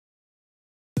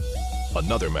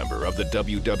Another member of the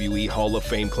WWE Hall of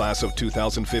Fame class of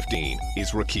 2015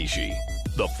 is Rikishi.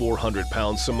 The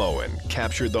 400-pound Samoan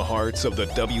captured the hearts of the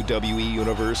WWE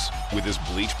Universe with his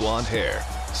bleach blonde hair,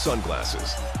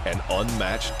 sunglasses, and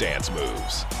unmatched dance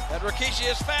moves. That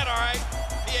Rikishi is fat, all right.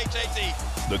 P-H-A-T.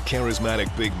 The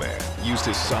charismatic big man used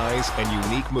his size and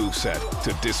unique moveset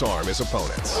to disarm his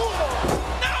opponents. No,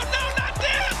 not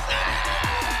this!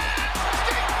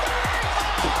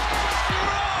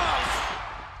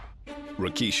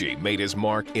 Rikishi made his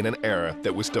mark in an era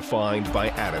that was defined by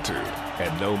attitude,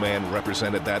 and no man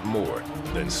represented that more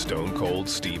than Stone Cold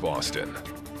Steve Austin.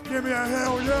 Give me a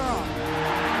hell yeah!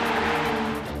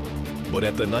 But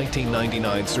at the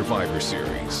 1999 Survivor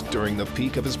Series, during the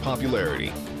peak of his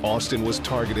popularity, Austin was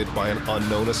targeted by an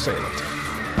unknown assailant. For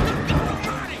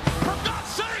God's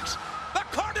sakes! The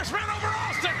car just ran over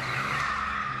Austin!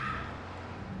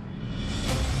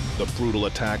 The brutal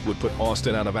attack would put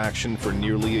Austin out of action for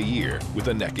nearly a year with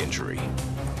a neck injury.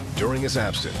 During his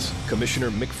absence,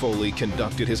 Commissioner Mick Foley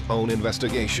conducted his own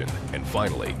investigation and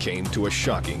finally came to a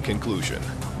shocking conclusion.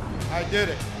 I did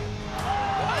it.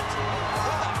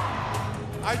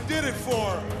 I did it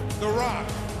for The Rock.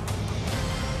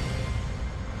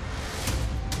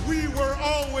 We were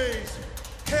always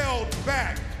held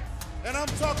back. And I'm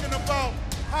talking about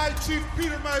High Chief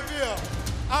Peter Maivia,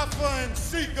 Alpha and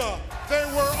Sika. They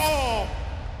were all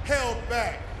held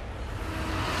back.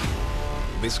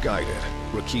 Misguided,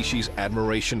 Rikishi's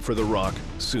admiration for The Rock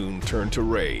soon turned to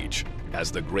rage as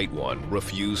the Great One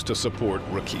refused to support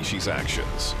Rikishi's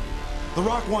actions. The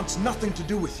Rock wants nothing to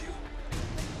do with you.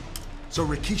 So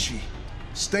Rikishi,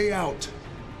 stay out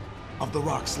of The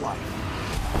Rock's life.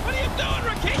 What are you doing,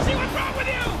 Rikishi? What's wrong with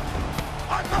you?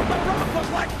 I thought The Rock was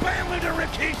like family to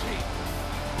Rikishi.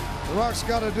 The Rock's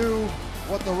got to do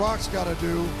what The Rock's got to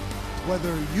do,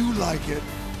 whether you like it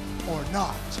or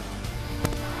not.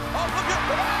 Oh, look at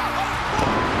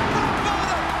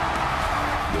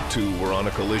The two were on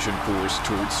a collision course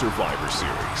towards Survivor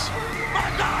Series.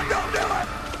 My God, don't do it!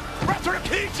 That's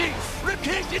Rikishi!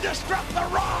 Rikishi disrupt The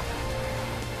Rock!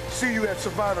 See you at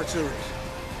Survivor Series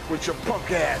with your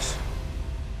punk ass.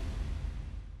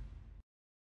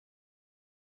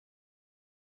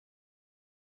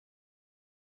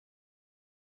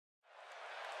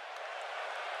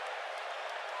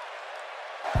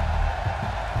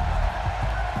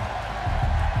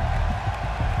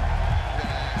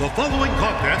 The following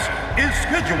contest is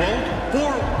scheduled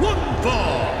for one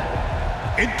fall.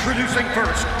 Introducing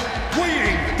first,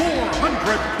 weighing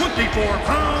 424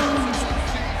 pounds,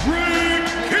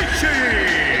 Rikishi!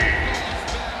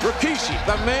 Rikishi,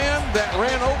 the man that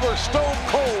ran over Stone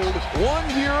Cold 1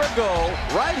 year ago,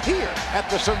 right here at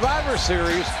the Survivor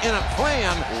Series in a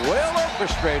plan well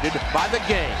orchestrated by the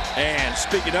game. And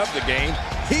speaking of the game,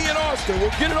 he and Austin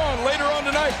will get it on later on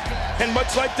tonight. And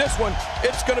much like this one,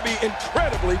 it's going to be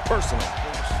incredibly personal.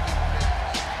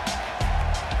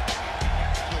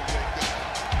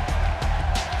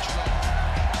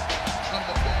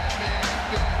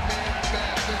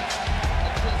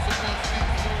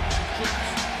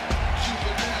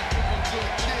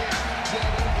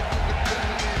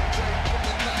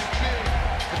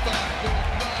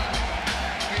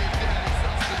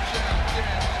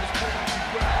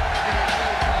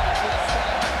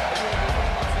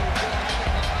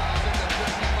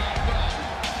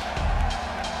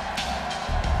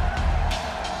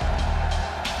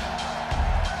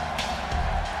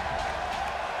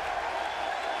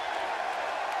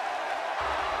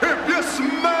 If you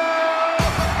smell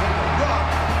Rock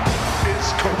is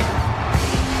cooking.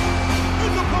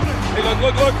 Hey,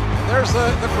 look. There's the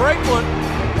Great One,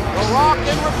 The Rock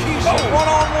and Rikishi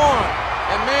one-on-one.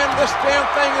 And man, this damn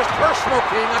thing is personal,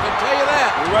 King, I can tell you that.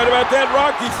 You're right about that,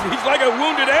 Rock. He's like a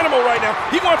wounded animal right now.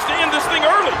 He wants to end this thing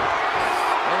early.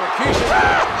 And Rikishi,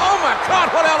 oh my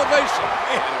God, what elevation.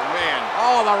 Man, oh man.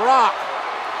 Oh, The Rock.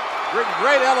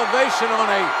 Great elevation on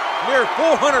a near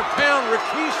 400-pound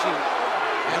Rikishi.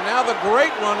 And now the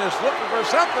Great One is looking for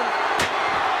something.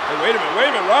 Hey, wait a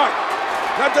minute, Rock.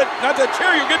 Not that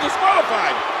chair, you'll get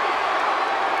disqualified.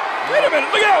 Wait a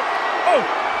minute, look out! Oh!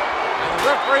 And the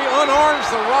referee unarms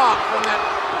The Rock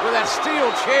with that steel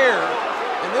chair.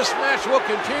 And this match will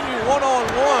continue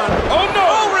one-on-one. Oh no!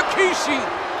 Oh, Rikishi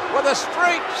with a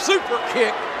straight super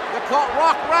kick that caught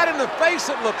Rock right in the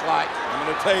face, it looked like. I'm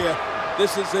gonna tell you,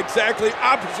 this is exactly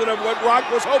opposite of what Rock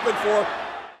was hoping for.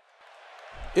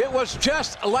 It was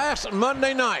just last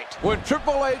Monday night when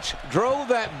Triple H drove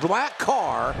that black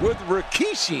car with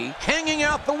Rikishi hanging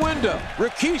out the window.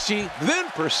 Rikishi then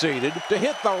proceeded to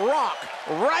hit The Rock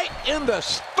right in the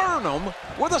sternum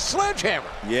with a sledgehammer.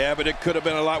 Yeah, but it could have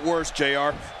been a lot worse,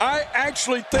 JR. I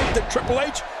actually think that Triple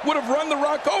H would have run The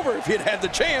Rock over if he'd had the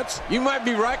chance. You might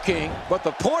be right, King, but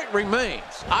the point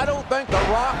remains. I don't think The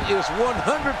Rock is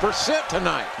 100%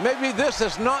 tonight. Maybe this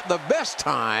is not the best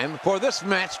time for this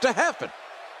match to happen.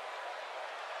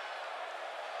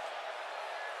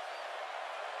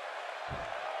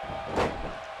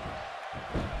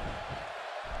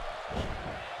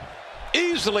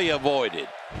 Easily avoided.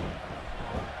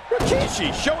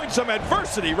 Rikishi showing some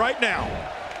adversity right now.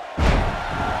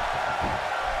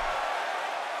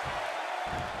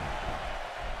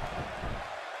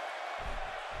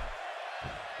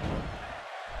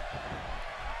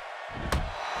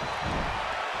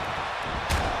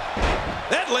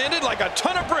 That landed like a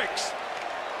ton of bricks.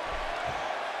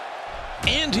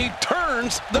 And he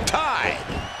turns the tide.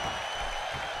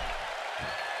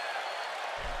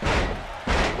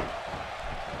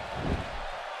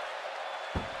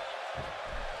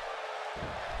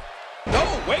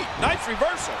 Oh, wait, nice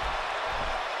reversal.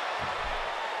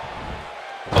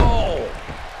 Oh,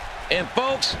 and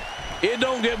folks, it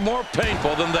don't get more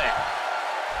painful than that.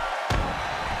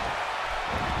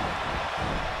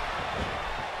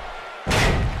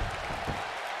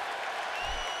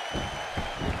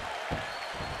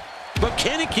 But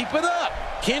can he keep it up?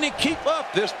 Can he keep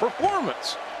up this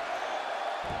performance?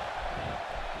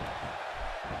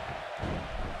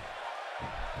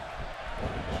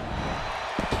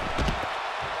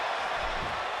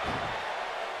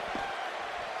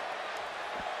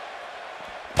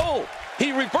 Oh,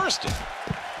 he reversed it.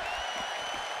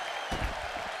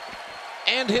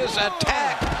 And his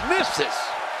attack misses.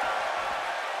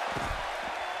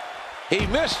 He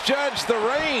misjudged the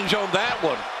range on that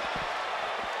one.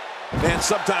 Man,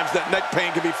 sometimes that neck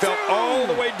pain can be felt all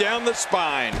the way down the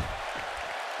spine.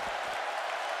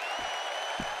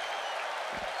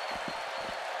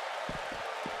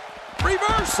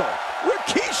 Reversal.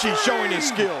 Rikishi showing his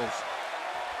skills.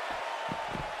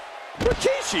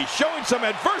 Rikishi showing some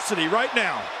adversity right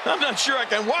now. I'm not sure I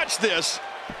can watch this.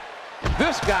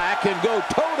 This guy can go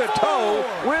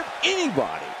toe-to-toe with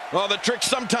anybody. Well, the trick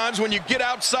sometimes when you get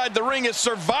outside the ring is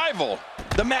survival.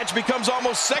 The match becomes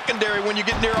almost secondary when you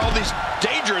get near all these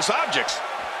dangerous objects.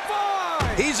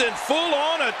 5. He's in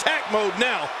full-on attack mode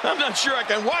now. I'm not sure I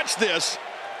can watch this.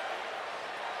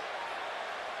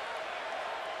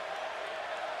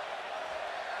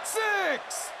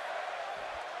 6.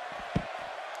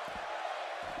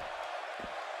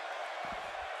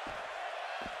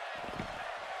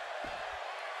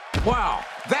 Wow,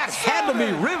 that had to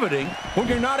be riveting when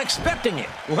you're not expecting it.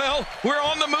 Well, we're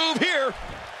on the move here.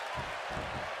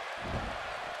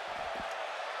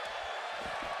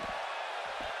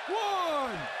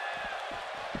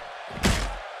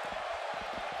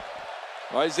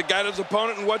 Well, he's got his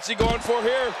opponent, and what's he going for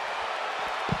here?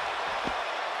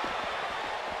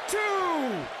 2.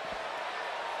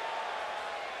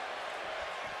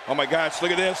 Oh, my gosh,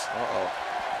 look at this. Uh-oh.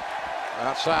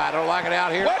 Outside, I don't like it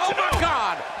out here. Watch oh, it. my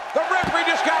God! The referee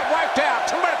just got wiped out.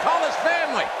 Somebody call his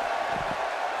family.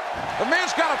 The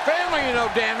man's got a family, you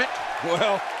know, damn it.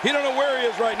 Well, he don't know where he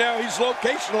is right now. He's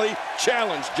locationally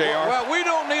challenged, JR. Well, we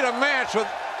don't need a match with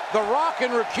The Rock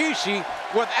and Rikishi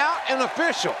without an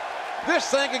official. This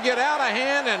thing could get out of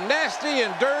hand and nasty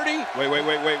and dirty. Wait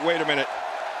a minute.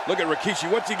 Look at Rikishi.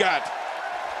 What's he got?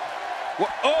 What?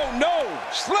 Oh, no!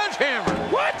 Sledgehammer.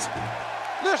 What?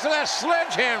 Listen to that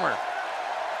sledgehammer.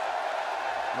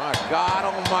 My God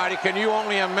almighty, can you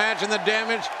only imagine the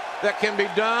damage that can be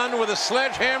done with a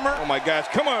sledgehammer? Oh, my gosh.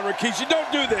 Come on, Rikishi. Don't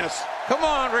do this. Come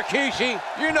on, Rikishi.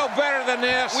 You know better than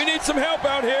this. We need some help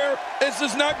out here. This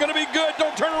is not going to be good.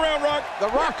 Don't turn around, Rock. The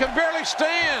Rock can barely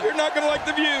stand. You're not going to like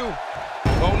the view.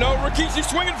 Oh, no. Rikishi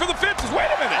swinging for the fences.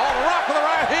 Wait a minute. Oh, The Rock with the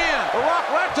right hand. The Rock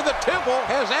right to the temple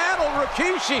has addled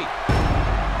Rikishi.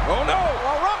 Oh, no.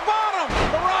 Well, rock bottom.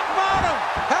 The rock bottom.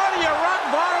 How do you rock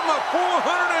bottom a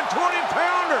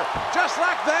 420-pounder just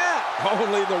like that?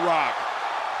 Only The Rock.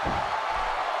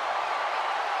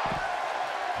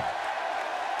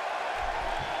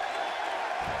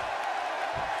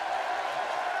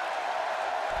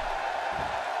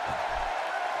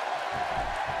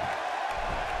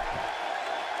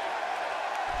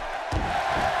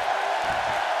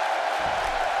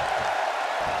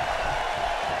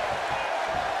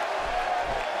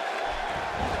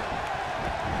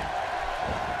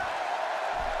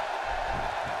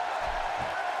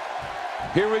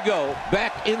 Here we go,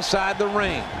 back inside the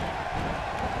ring.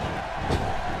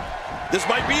 This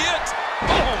might be it.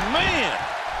 Oh, man.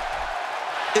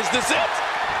 Is this it?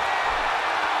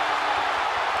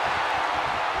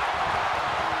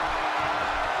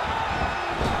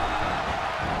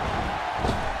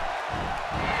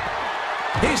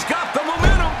 He's got the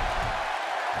momentum.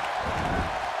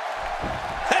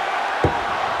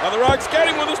 Now, The Rock's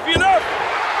scouting. Will this be enough?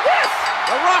 Yes!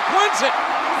 The Rock wins it.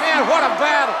 Man, what a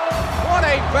battle. What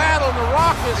a battle The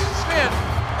Rock has spent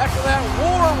after that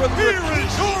war with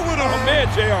Rikishi. Oh, man,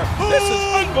 JR. This is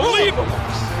unbelievable.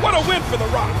 What a win for The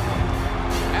Rock.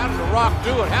 How did The Rock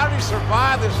do it? How did he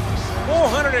survive this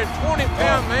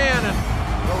 420-pound man? And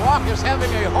The Rock is having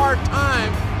a hard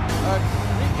time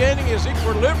regaining his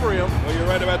equilibrium. Well, you're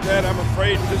right about that. I'm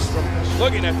afraid just from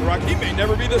looking at The Rock, he may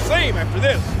never be the same after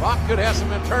this. Rock could have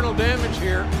some internal damage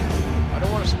here. I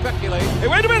don't want to speculate. Hey,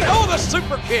 wait a minute. Oh, the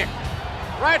super kick.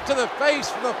 Right to the face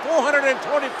from the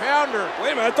 420-pounder.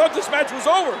 Wait a minute. I thought this match was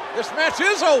over. This match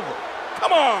is over.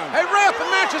 Come on. Hey, ref, the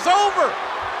match is over.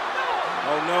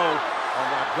 Oh, no. Oh,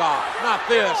 my God. Not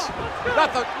this.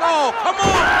 Not the... No, come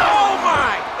on. Oh,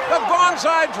 my. The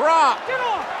bonsai drop.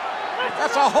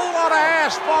 That's a whole lot of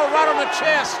ass fall right on the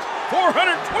chest.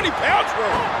 420 pounds, bro.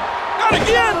 Not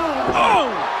again. Oh.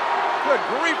 Good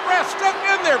grief, ref stuck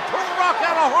in there. Pull The Rock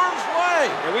out of harm's way.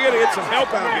 Yeah, we got to get some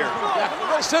help out here. Yeah, a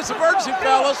little sense of urgency,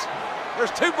 fellas. There's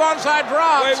 2 bonsai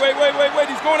drops. Wait.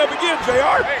 He's going up again,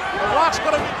 JR. The Rock's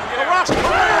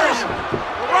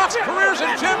career's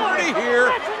in jeopardy here,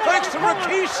 thanks to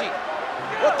Rikishi.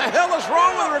 What the hell is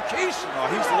wrong with Rikishi? Oh,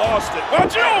 he's lost it.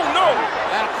 Watch it. Oh, no.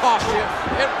 That'll cost you.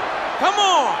 Come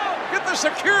on, get the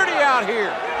security out here.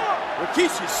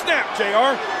 Rikishi snapped,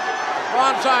 JR.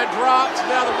 Bonsai drops.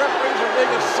 Now the referees are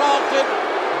being assaulted.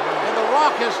 And The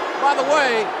Rock has, by the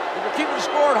way, if you're keeping the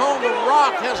score at home, The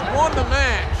Rock has won the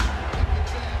match.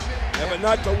 Yeah, but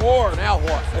not the war. Now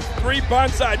what? That's 3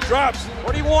 bonsai drops.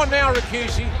 What do you want now,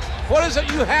 Rikishi? What is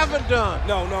it you haven't done?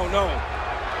 No.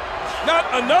 Not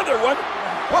another one.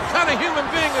 What kind of human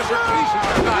being is Rikishi?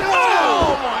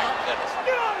 Oh, my goodness.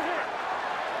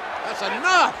 That's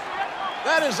enough.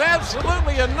 That is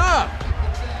absolutely enough.